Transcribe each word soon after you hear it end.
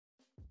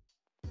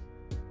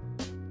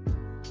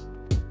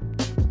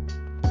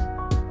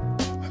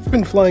I've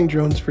been flying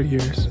drones for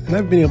years, and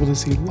I've been able to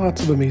see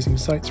lots of amazing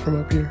sights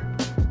from up here.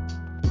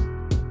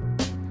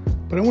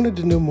 But I wanted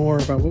to know more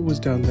about what was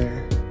down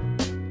there.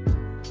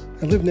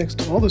 I live next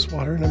to all this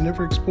water, and I've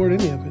never explored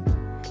any of it.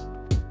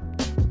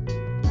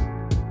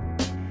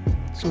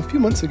 So a few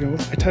months ago,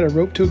 I tied a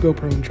rope to a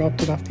GoPro and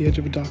dropped it off the edge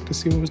of a dock to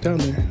see what was down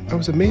there. I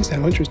was amazed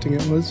how interesting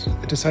it was,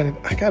 and decided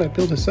I gotta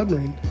build a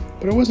submarine,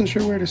 but I wasn't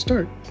sure where to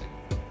start.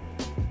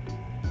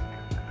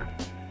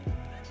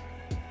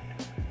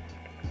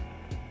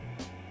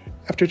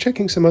 After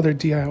checking some other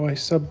DIY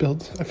sub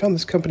builds, I found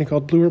this company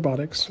called Blue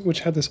Robotics,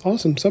 which had this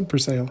awesome sub for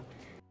sale.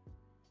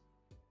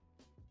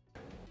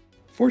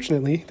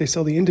 Fortunately, they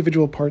sell the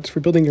individual parts for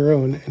building your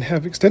own and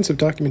have extensive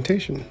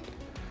documentation.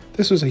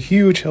 This was a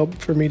huge help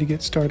for me to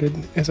get started,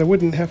 as I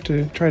wouldn't have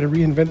to try to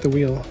reinvent the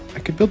wheel. I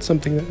could build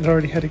something that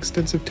already had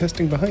extensive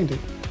testing behind it.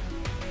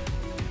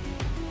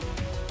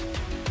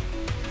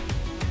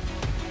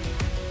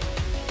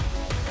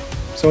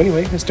 So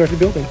anyway, I started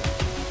building.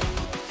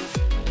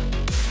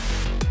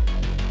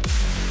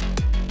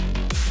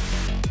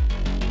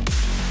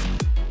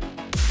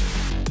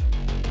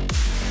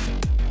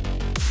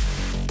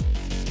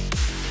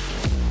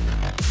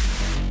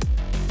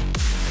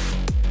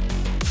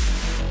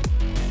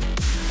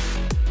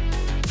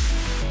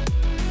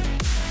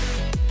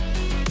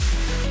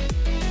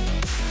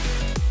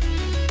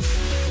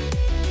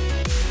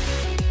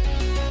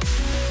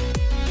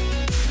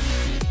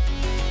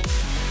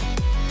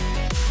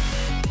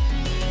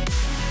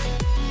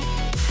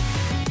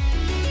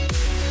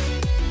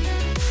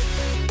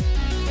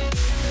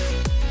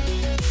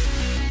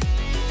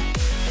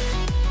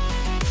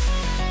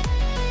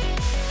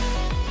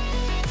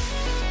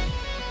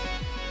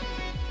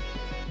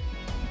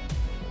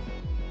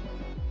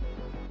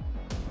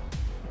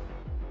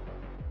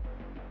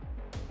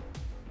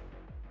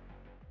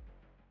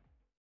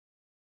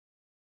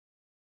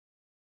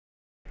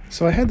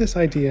 So I had this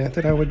idea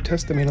that I would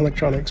test the main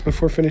electronics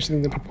before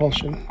finishing the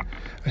propulsion.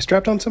 I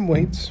strapped on some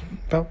weights,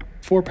 about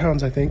 4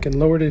 pounds I think, and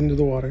lowered it into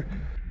the water.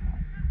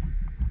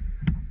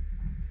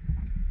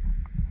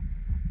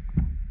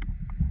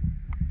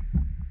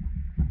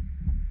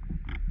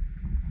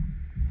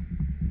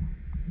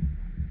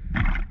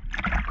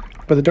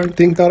 But the darn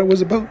thing thought it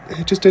was a boat.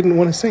 It just didn't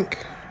want to sink.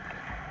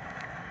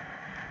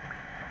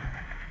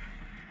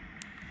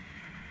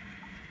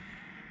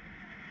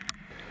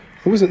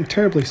 It wasn't a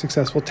terribly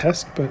successful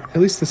test, but at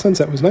least the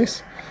sunset was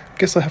nice.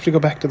 Guess I'll have to go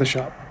back to the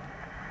shop.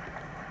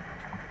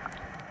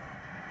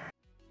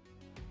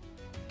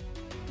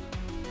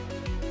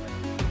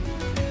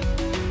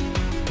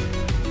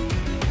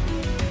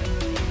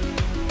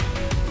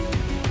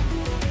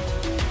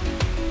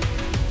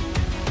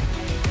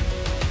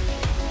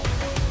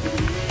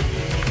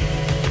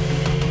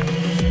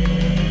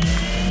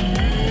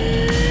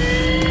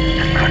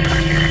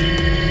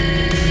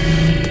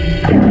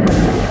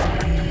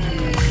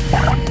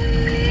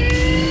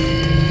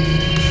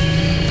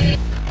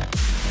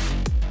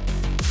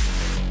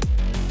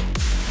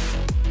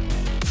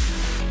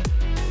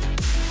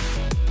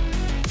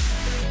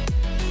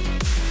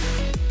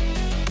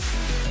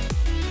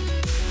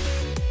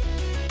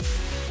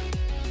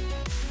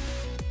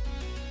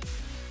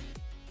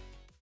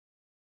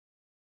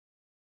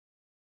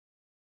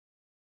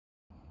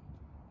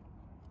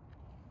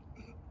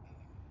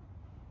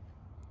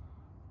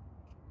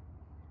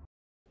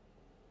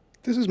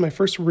 This is my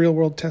first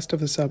real-world test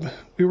of the sub.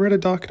 We were at a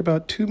dock at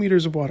about 2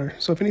 meters of water,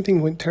 so if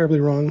anything went terribly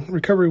wrong,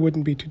 recovery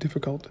wouldn't be too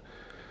difficult.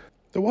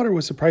 The water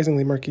was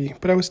surprisingly murky,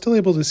 but I was still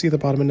able to see the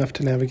bottom enough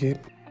to navigate.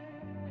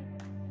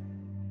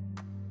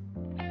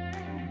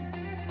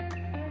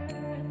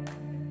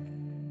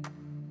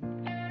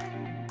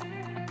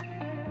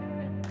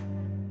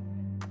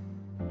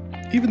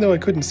 Even though I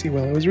couldn't see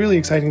well, it was really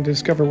exciting to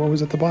discover what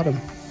was at the bottom.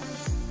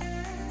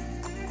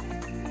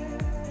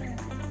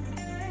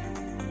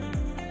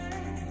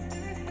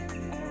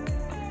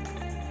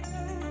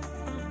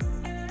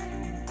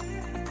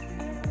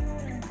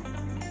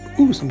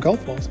 Ooh, some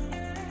golf balls.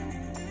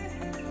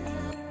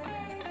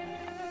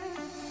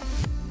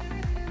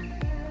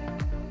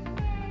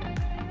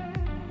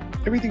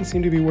 Everything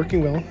seemed to be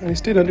working well, and I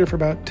stayed under for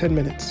about 10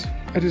 minutes.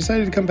 I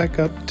decided to come back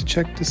up to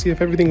check to see if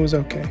everything was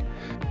okay.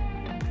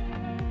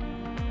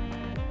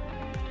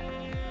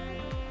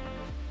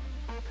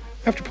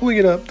 After pulling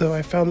it up, though,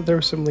 I found that there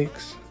were some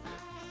leaks.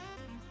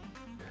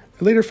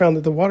 I later found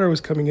that the water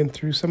was coming in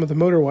through some of the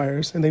motor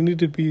wires, and they needed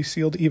to be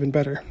sealed even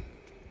better.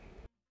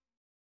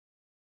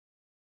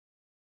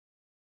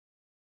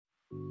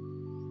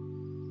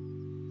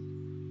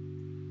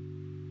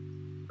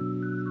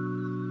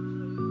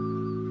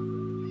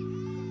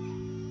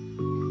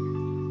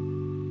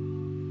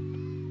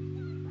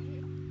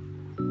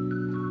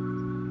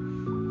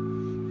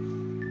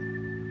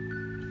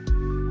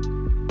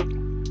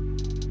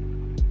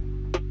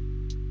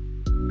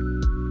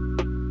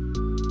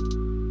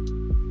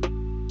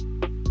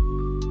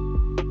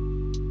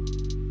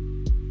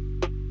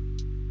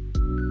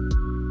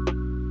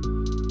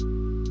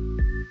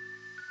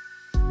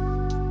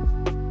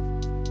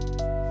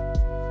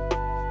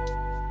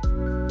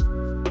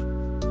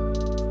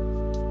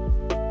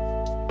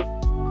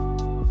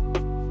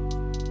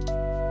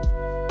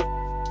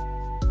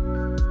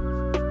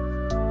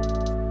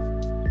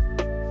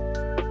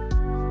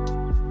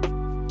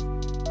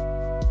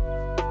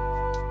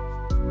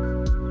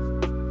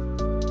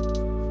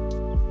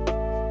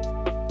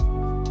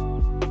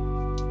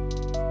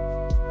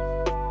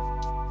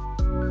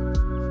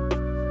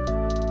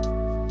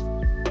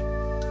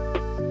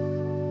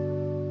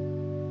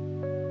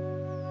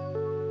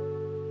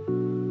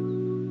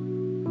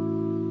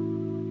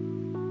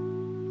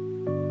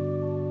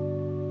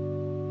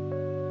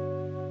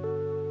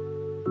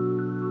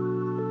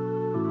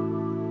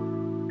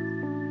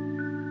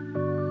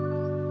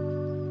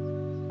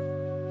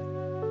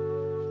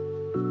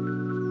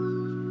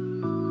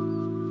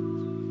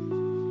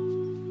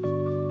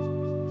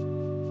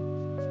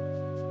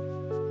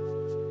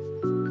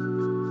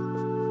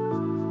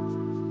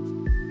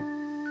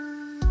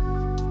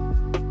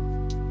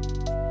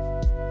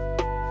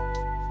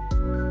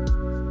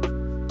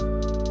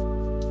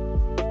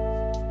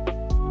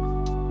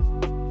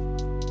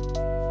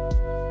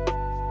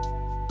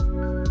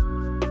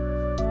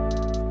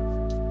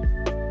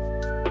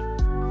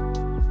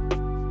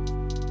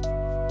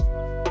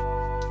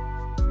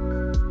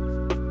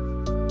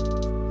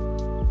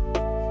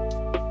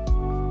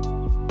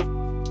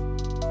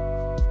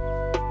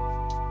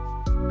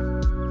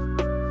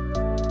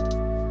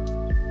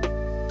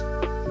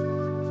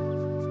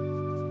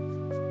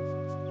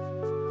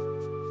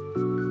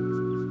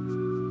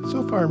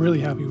 So far, I'm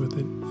really happy with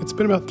it. It's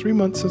been about 3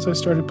 months since I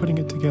started putting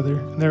it together,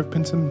 and there have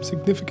been some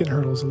significant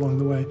hurdles along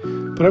the way,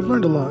 but I've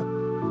learned a lot,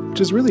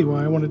 which is really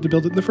why I wanted to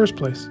build it in the first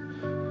place.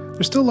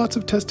 There's still lots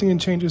of testing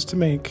and changes to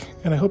make,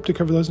 and I hope to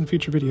cover those in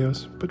future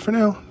videos, but for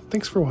now,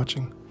 thanks for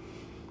watching.